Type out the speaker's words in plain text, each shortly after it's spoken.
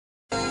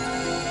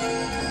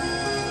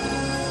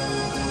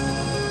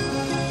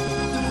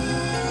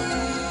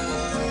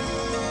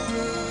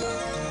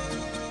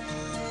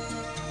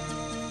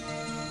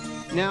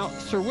Now,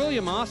 Sir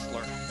William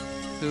Osler,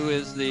 who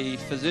is the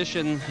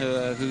physician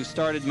who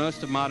started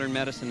most of modern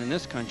medicine in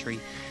this country,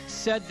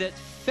 said that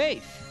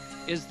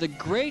faith is the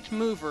great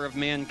mover of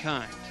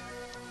mankind,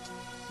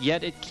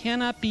 yet it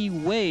cannot be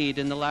weighed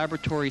in the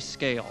laboratory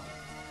scale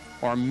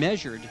or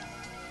measured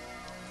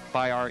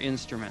by our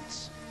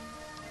instruments.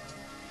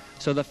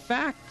 So the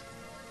fact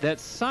that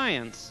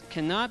science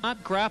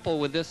cannot grapple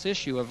with this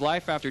issue of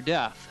life after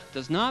death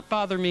does not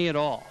bother me at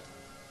all.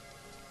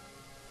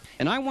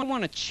 And I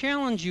want to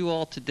challenge you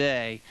all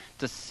today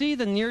to see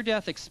the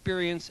near-death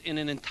experience in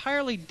an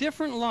entirely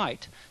different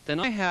light than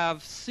I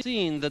have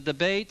seen the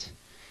debate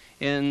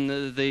in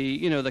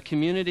the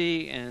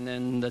community and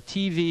in the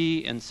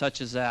TV and such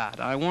as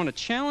that. I want to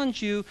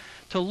challenge you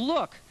to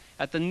look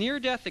at the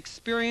near-death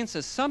experience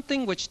as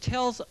something which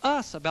tells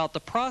us about the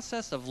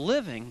process of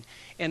living.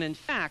 And in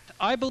fact,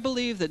 I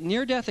believe that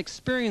near-death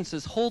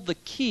experiences hold the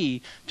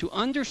key to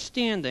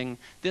understanding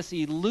this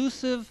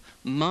elusive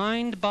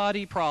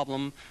mind-body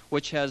problem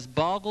which has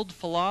boggled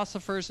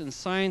philosophers and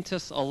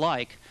scientists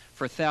alike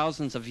for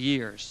thousands of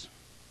years.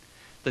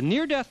 The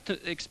near-death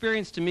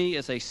experience to me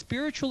is a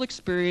spiritual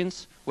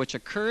experience which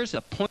occurs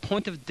at a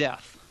point of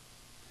death.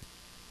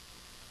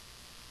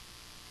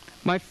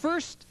 My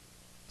first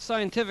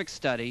scientific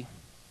study,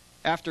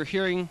 after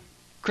hearing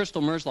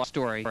Crystal Merzlock's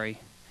story,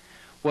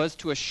 was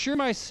to assure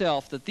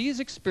myself that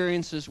these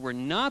experiences were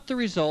not the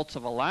results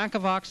of a lack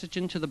of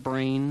oxygen to the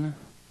brain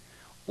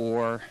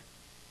or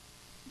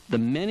the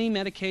many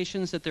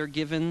medications that they're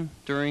given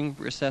during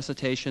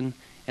resuscitation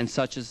and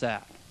such as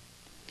that.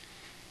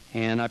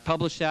 And I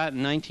published that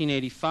in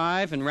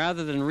 1985, and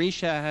rather than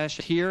rehash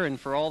it here and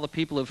for all the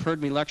people who've heard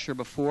me lecture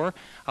before,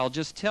 I'll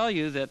just tell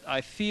you that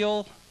I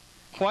feel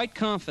quite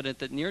confident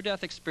that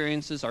near-death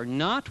experiences are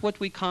not what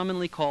we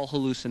commonly call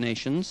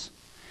hallucinations.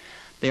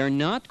 They are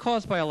not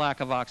caused by a lack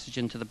of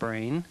oxygen to the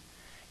brain,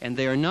 and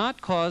they are not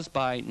caused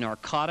by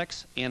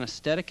narcotics,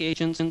 anesthetic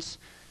agents,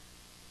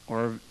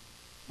 or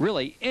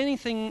really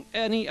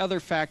any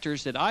other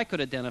factors that I could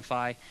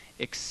identify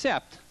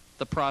except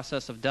the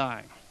process of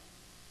dying.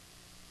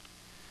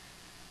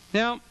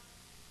 Now,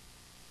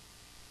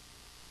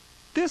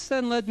 this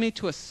then led me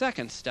to a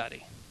second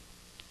study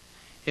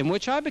in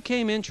which I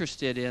became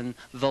interested in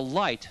the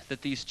light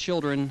that these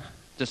children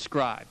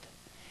described.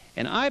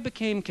 And I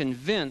became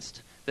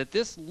convinced that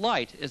this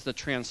light is the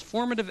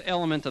transformative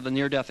element of the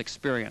near-death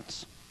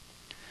experience.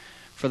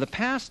 For the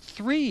past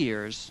 3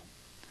 years,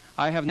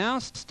 I have now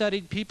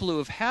studied people who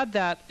have had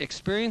that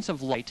experience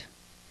of light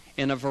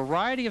in a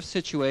variety of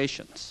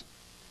situations.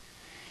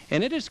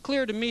 And it is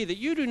clear to me that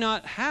you do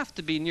not have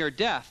to be near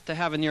death to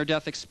have a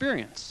near-death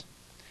experience.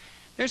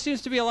 There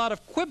seems to be a lot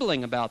of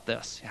quibbling about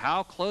this.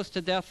 How close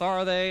to death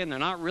are they? And they're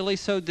not really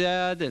so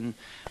dead. And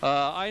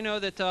I know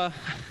that,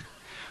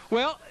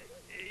 well,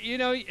 you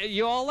know,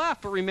 you all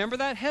laugh, but remember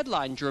that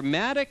headline,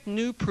 Dramatic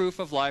New Proof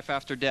of Life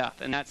After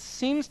Death. And that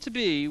seems to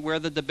be where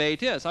the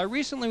debate is. I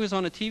recently was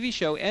on a TV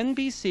show,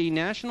 NBC,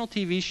 national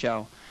TV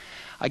show.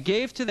 I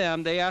gave to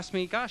them, they asked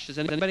me, gosh, has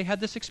anybody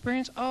had this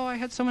experience? Oh, I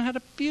had someone had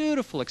a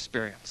beautiful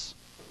experience.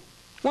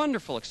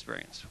 Wonderful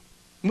experience.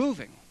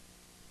 Moving.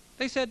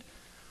 They said,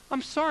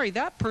 I'm sorry,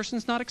 that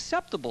person's not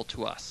acceptable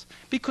to us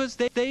because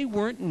they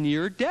weren't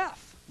near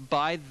death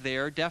by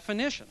their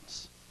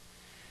definitions.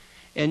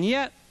 And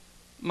yet,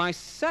 my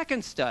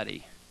second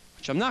study,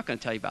 which I'm not going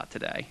to tell you about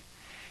today,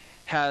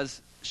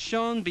 has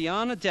shown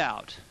beyond a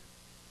doubt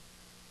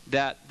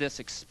that this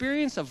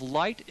experience of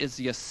light is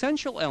the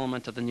essential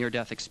element of the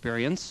near-death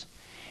experience,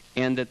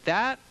 and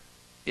that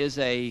is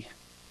a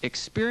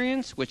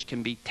experience which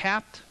can be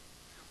tapped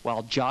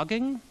while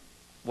jogging,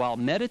 while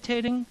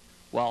meditating,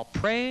 while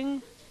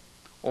praying,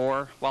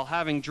 or while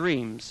having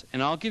dreams.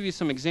 And I'll give you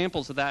some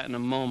examples of that in a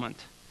moment.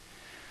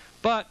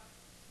 But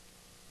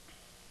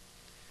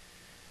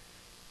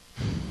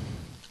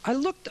I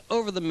looked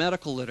over the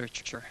medical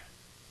literature.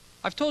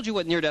 I've told you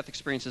what near-death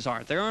experiences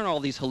are. There aren't all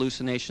these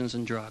hallucinations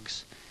and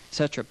drugs,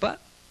 etc.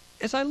 But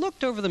as I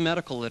looked over the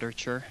medical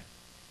literature,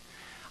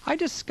 I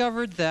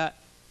discovered that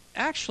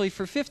actually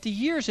for 50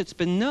 years it's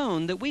been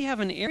known that we have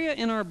an area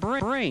in our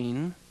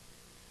brain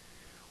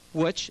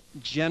which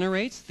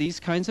generates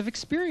these kinds of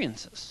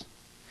experiences.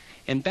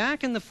 And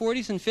back in the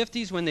 40s and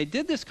 50s when they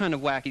did this kind of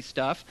wacky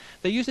stuff,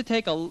 they used to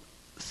take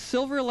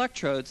silver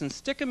electrodes and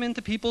stick them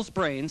into people's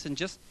brains and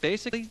just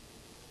basically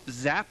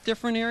zap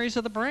different areas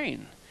of the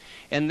brain.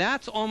 And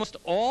that's almost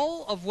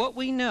all of what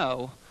we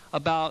know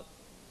about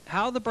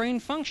how the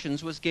brain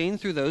functions was gained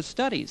through those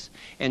studies.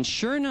 And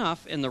sure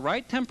enough, in the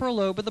right temporal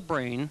lobe of the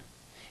brain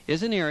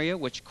is an area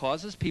which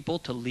causes people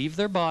to leave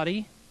their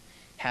body,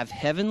 have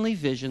heavenly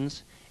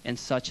visions, and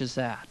such as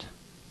that.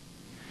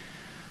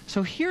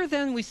 So here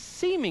then we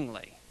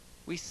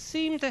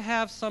seem to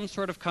have some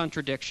sort of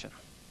contradiction.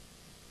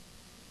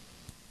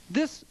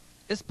 This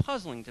is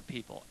puzzling to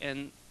people,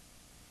 and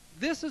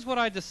this is what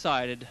I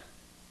decided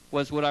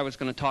was what I was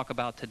going to talk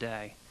about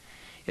today,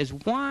 is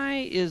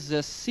why is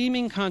this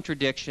seeming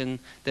contradiction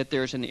that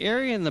there's an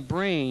area in the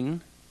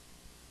brain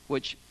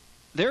which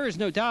there is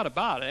no doubt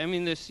about it. I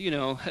mean, this,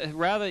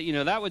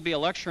 rather, that would be a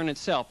lecture in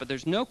itself, but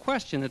there's no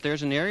question that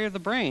there's an area of the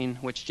brain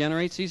which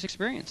generates these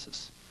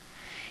experiences.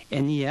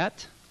 And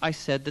yet, I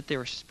said that there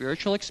are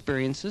spiritual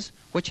experiences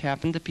which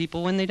happen to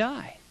people when they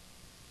die.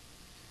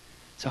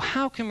 So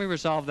how can we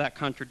resolve that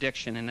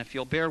contradiction? And if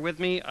you'll bear with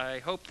me, I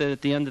hope that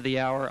at the end of the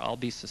hour I'll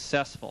be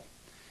successful.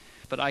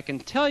 But I can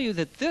tell you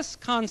that this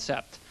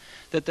concept,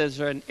 that there's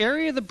an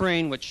area of the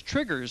brain which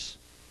triggers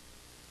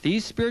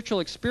these spiritual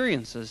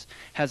experiences,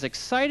 has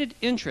excited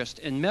interest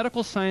in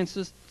medical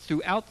sciences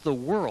throughout the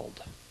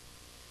world.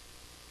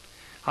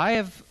 I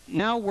have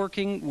now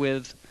working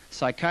with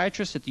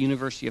psychiatrists at the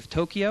University of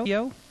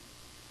Tokyo,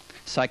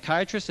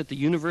 psychiatrists at the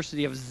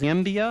University of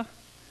Zambia.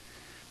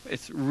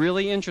 It's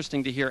really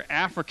interesting to hear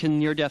African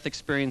near-death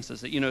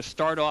experiences that,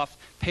 start off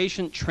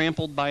patient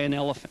trampled by an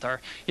elephant.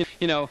 Or,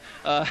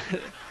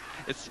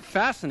 it's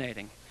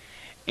fascinating.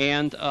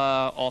 And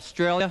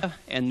Australia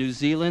and New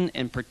Zealand,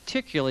 and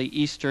particularly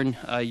Eastern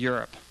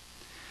Europe.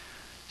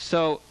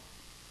 So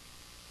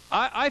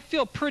I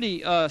feel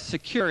pretty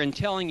secure in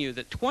telling you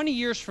that 20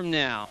 years from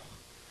now,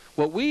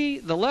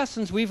 the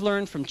lessons we've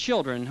learned from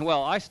children,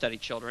 well, I study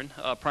children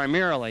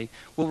primarily,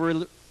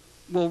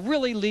 will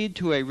really lead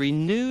to a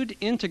renewed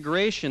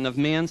integration of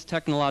man's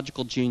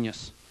technological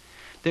genius.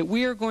 That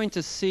we are going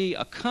to see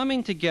a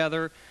coming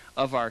together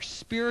of our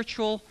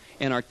spiritual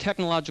and our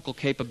technological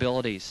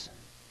capabilities.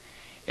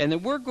 And that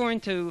we're going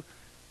to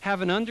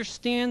have an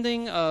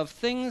understanding of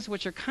things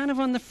which are kind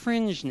of on the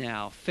fringe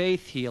now.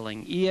 Faith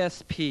healing,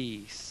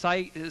 ESP,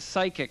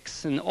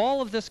 psychics, and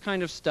all of this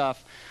kind of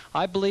stuff,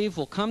 I believe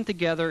will come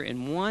together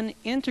in one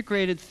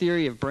integrated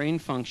theory of brain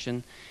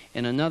function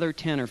in another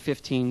 10 or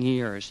 15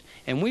 years.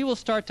 And we will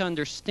start to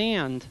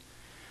understand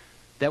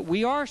that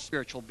we are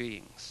spiritual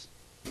beings.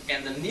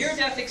 And the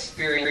near-death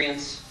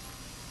experience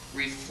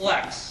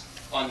reflects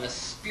on the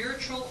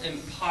spiritual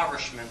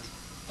impoverishment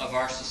of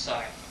our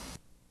society.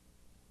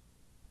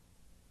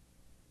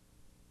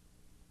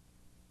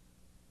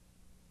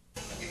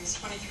 It was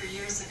 23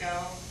 years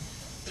ago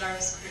that I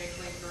was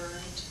critically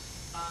burned.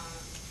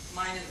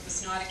 Mine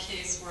was not a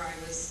case where I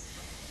was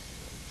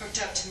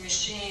hooked up to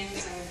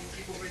machines and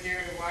people were there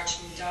to watch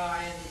me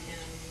die,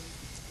 and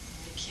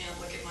you can't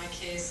look at my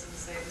case and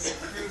say this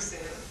proves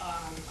it.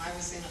 I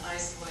was in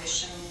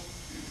isolation.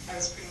 I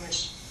was pretty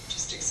much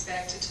just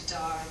expected to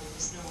die. There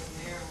was no one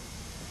there.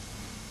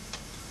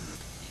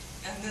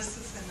 And this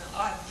is an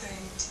odd thing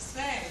to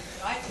say,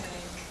 but I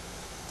think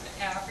the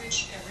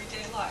average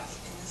everyday life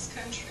in this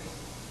country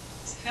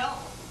is hell.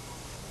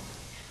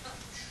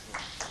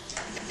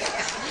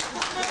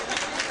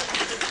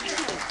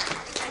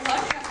 I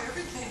have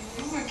everything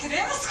anyone could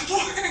ask for.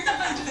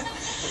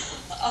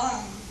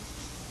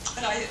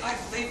 But I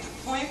believe the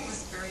point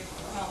was very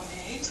well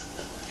made,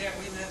 that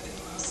we live in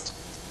the most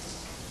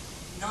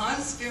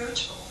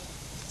non-spiritual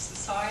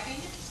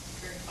society,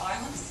 very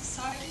violent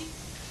society,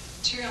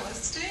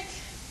 materialistic,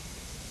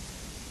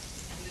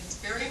 and it's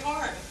very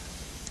hard,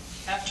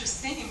 after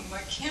seeing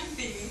what can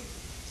be,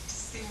 to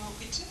see what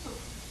we do.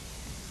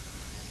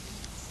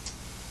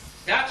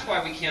 That's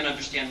why we can't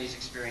understand these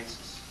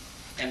experiences.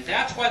 And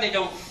that's why they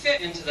don't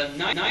fit into the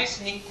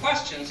nice, neat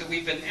questions that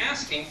we've been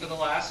asking for the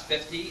last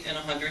 50 and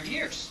 100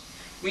 years.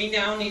 We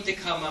now need to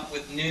come up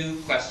with new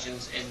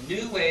questions and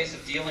new ways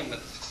of dealing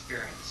with this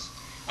experience.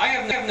 I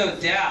have no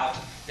doubt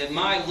that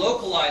my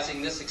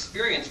localizing this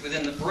experience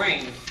within the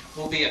brain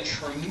will be a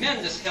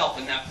tremendous help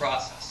in that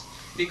process.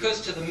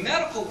 Because to the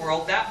medical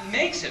world, that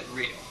makes it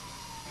real.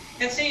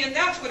 And see, and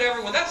that's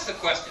the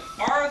question.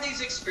 Are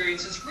these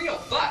experiences real?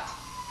 But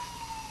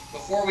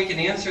before we can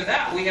answer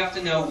that, we have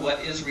to know what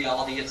is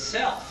reality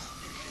itself.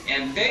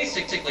 And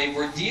basically,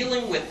 we're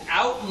dealing with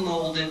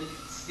outmoded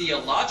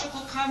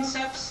theological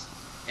concepts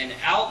and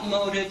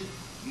outmoded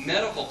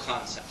medical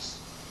concepts.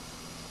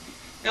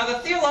 Now, the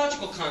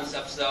theological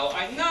concepts, though,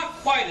 are not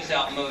quite as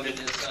outmoded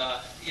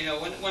as,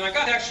 when I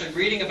got actually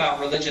reading about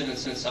religion and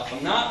stuff.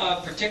 I'm not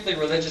a particularly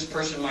religious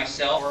person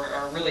myself,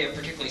 or really a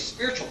particularly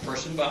spiritual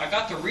person, but I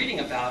got to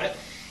reading about it,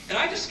 and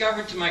I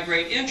discovered, to my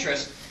great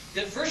interest,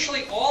 that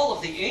virtually all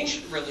of the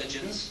ancient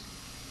religions,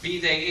 be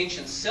they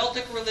ancient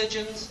Celtic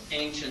religions,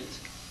 ancient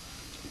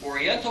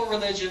Oriental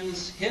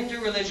religions, Hindu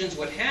religions,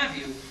 what have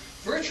you,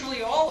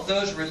 virtually all of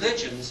those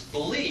religions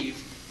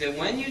believe that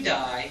when you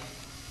die,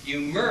 you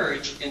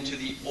merge into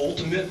the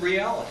ultimate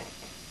reality.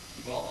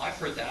 Well, I've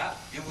heard that.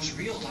 It was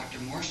real, Dr.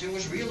 Morse. It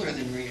was realer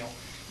than real.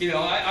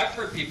 I've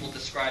heard people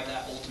describe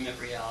that ultimate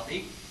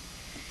reality.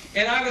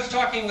 And I was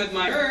talking with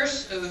my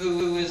nurse,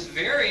 who is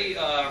very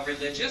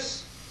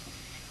religious,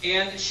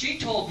 and she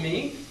told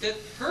me that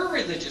her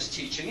religious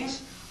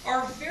teachings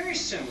are very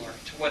similar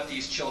to what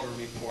these children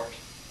report.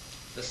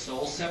 The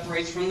soul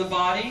separates from the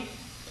body,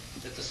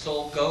 that the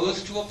soul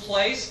goes to a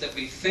place that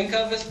we think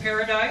of as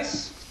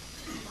paradise,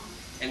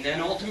 and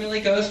then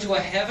ultimately goes to a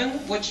heaven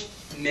which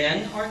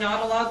men are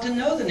not allowed to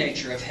know the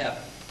nature of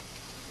heaven.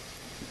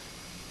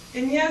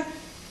 And yet,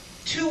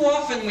 too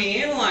often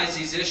we analyze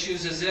these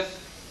issues as if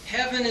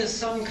heaven is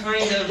some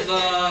kind of,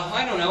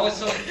 I don't know, it's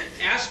some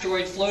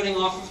asteroid floating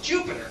off of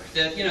Jupiter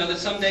that, that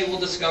someday we'll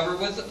discover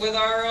with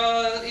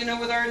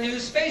our new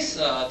space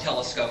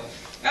telescope.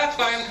 That's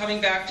why I'm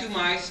coming back to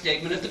my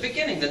statement at the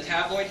beginning, the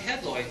tabloid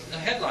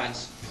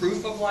headlines,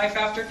 proof of life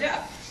after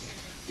death.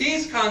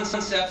 These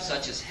concepts,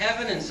 such as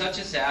heaven and such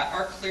as that,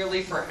 are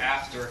clearly for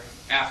after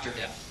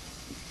death.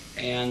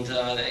 And,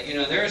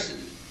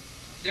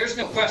 there's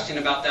no question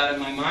about that in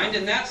my mind,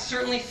 and that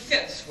certainly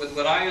fits with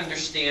what I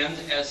understand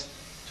as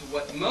to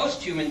what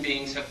most human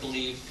beings have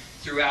believed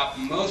throughout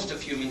most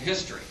of human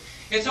history.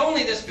 It's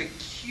only this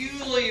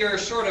peculiar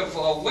sort of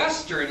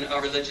Western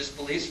religious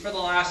beliefs for the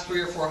last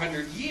 300 or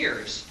 400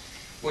 years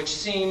which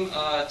seem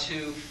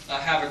to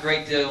have a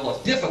great deal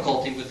of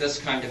difficulty with this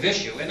kind of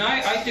issue. And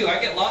I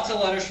get lots of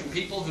letters from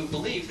people who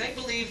believe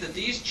that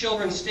these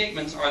children's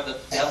statements are the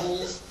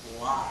devil's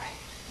lie.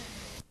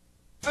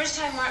 First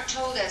time Mark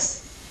told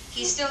us,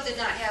 he still did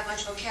not have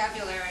much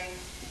vocabulary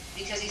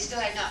because he still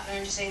had not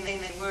learned to say many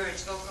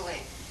words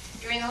vocally.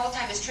 During the whole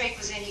time his trach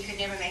was in, he could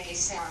never make a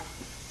sound.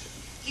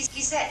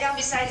 He sat down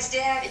beside his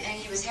dad and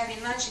he was having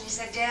lunch and he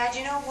said, "Dad,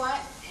 you know what?"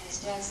 And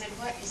his dad said,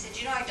 "What?" He said,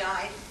 "You know I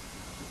died."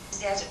 His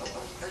dad said,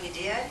 "Oh, you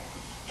did?"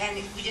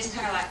 And we just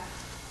kind of like,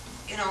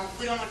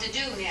 we don't know what to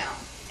do now.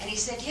 And he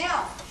said,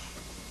 "Yeah."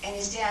 And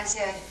his dad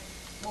said,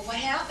 "Well, what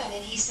happened?"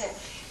 And he said,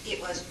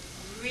 "It was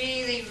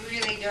really,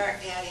 really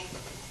dark, Daddy.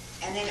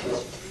 And then it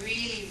was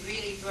really,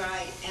 really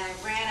bright. And I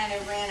ran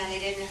and it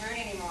didn't hurt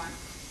anymore."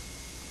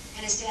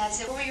 And his dad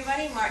said, "Where were you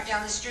running, Mark,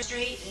 down the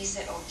street?" And he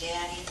said, "Oh,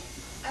 Daddy,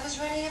 I was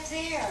running up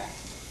there."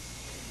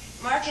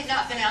 Mark had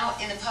not been out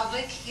in the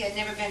public. He had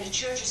never been to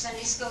church or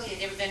Sunday school. He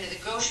had never been to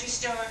the grocery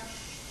store.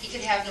 He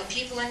could have no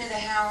people into the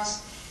house.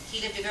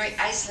 He lived a very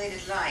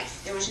isolated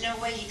life. There was no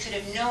way he could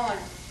have known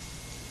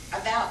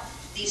about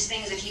these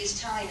things that he's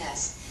telling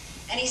us.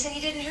 And he said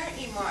he didn't hurt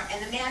anymore.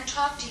 And the man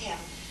talked to him.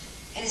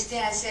 And his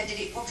dad said,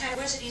 "What kind of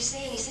words did he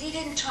say?" And he said, "He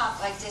didn't talk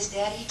like this,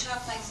 Daddy. He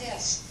talked like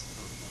this."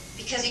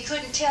 Because he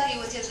couldn't tell you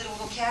with his little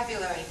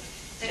vocabulary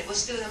that it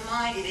was through the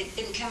mind. It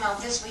didn't come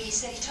out this way. He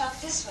said, "He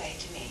talked this way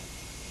to me."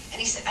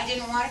 And he said, "I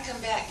didn't want to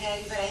come back,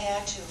 Daddy, but I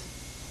had to."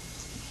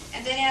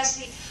 And then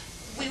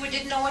we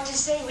didn't know what to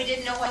say. We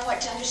didn't know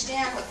what to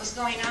understand, what was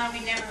going on.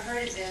 We'd never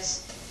heard of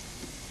this.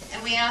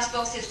 And we asked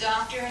both his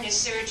doctor and his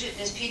surgeon and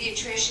his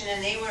pediatrician,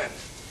 and they were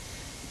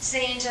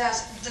saying to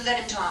us to let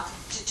him talk,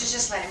 to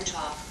just let him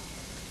talk.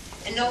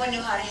 And no one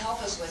knew how to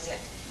help us with it.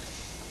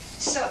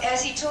 So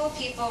as he told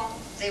people,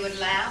 they would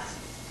laugh,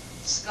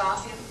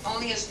 scoff him.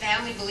 Only his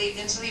family believed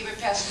him, so he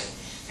repressed it.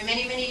 For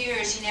many, many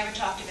years, he never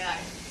talked about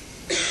it.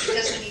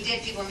 Because when he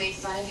did, people made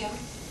fun of him.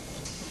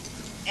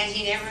 And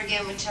he never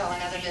again would tell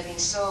another living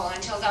soul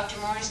until Dr.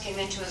 Morse came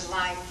into his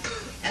life.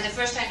 And the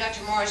first time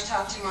Dr. Morse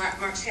talked to Mark,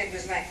 Mark's head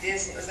was like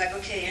this. It was like,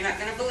 "Okay, you're not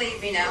going to believe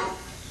me now.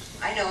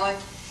 I know it."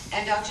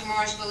 And Dr.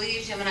 Morse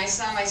believed him, and I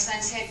saw my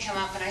son's head come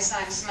up, and I saw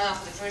him smile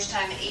for the first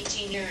time in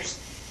 18 years.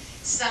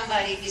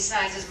 Somebody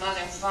besides his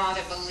mother and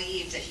father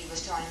believed that he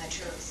was telling the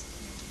truth.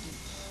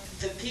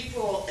 The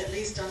people, at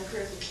least on the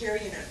critical care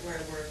unit where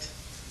I worked,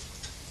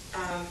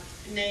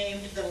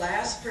 named the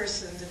last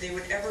person that they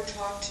would ever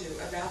talk to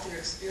about their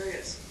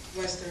experience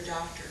was their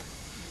doctor.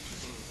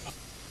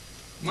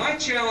 My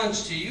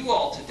challenge to you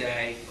all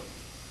today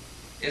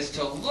is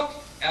to look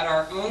at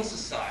our own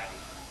society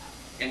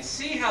and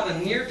see how the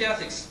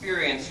near-death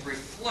experience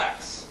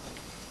reflects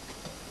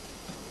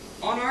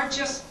on our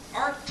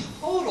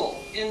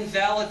total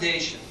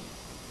invalidation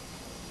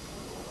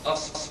of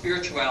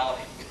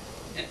spirituality.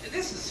 And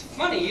this is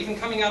funny, even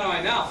coming out of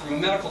my mouth from a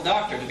medical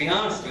doctor, to be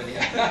honest with you.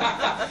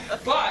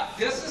 But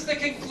this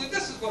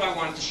is what I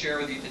wanted to share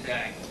with you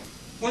today.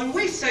 When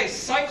we say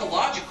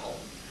psychological,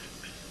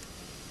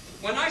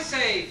 when I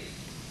say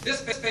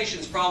this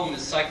patient's problem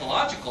is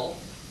psychological,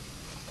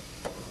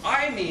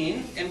 I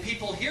mean, and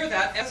people hear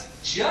that as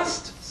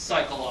just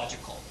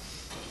psychological.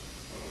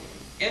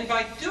 And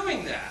by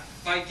doing that,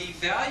 by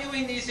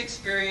devaluing these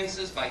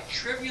experiences, by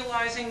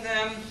trivializing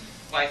them,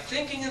 by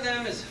thinking of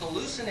them as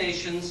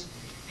hallucinations,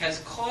 has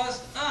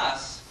caused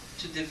us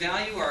to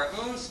devalue our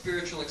own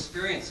spiritual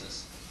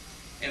experiences.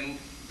 And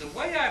the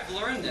way I've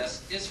learned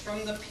this is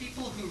from the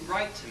people who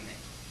write to me.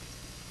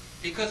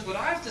 Because what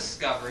I've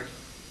discovered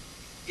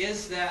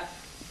is that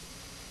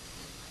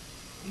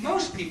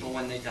most people,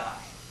 when they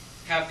die,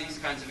 have these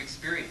kinds of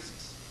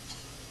experiences.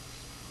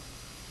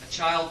 A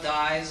child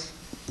dies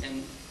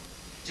and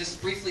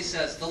just briefly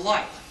says, "The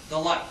light, the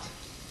light."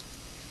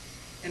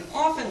 And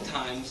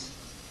oftentimes,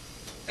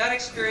 that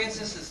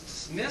experience is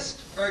dismissed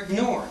or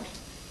ignored.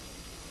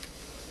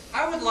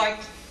 I would like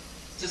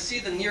to see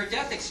the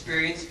near-death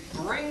experience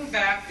bring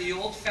back the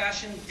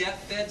old-fashioned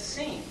deathbed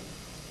scene.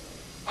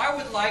 I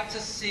would like to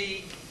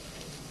see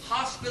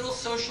hospital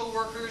social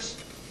workers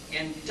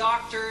and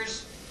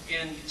doctors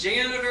and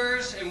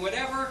janitors and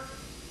whatever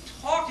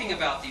talking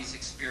about these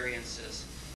experiences